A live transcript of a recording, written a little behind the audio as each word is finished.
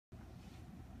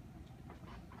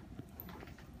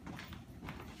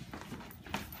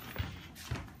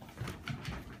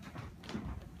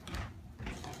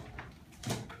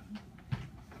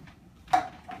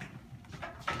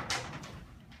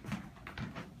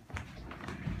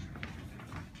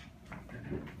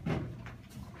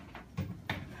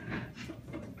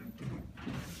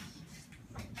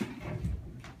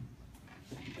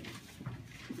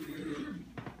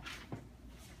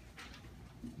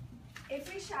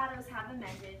If we shadows have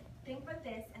amended, think but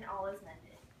this, and all is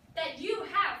mended. That you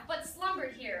have but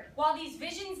slumbered here, while these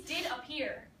visions did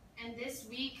appear. And this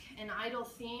week, an idle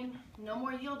theme, no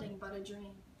more yielding but a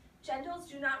dream. Gentles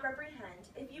do not reprehend,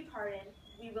 if you pardon,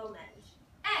 we will mend.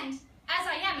 And, as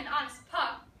I am an honest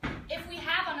pup, if we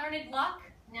have unearned luck,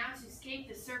 Now to escape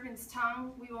the serpent's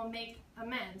tongue, we will make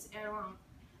amends ere long.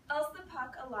 Else the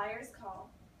puck a liar's call.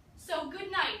 so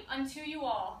good night unto you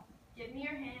all. Give me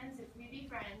your hands if we be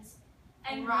friends,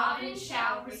 And Robin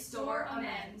shall restore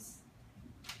amends.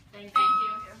 Thank you.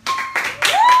 Thank you.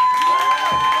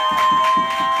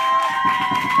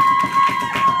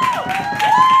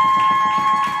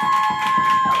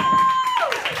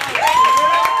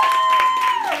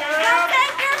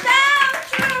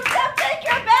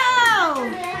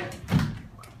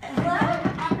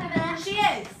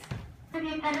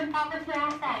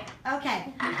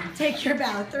 Okay, take your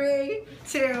bow. 3,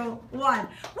 2, 1.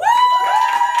 Woo!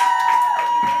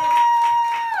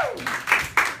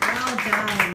 Well done.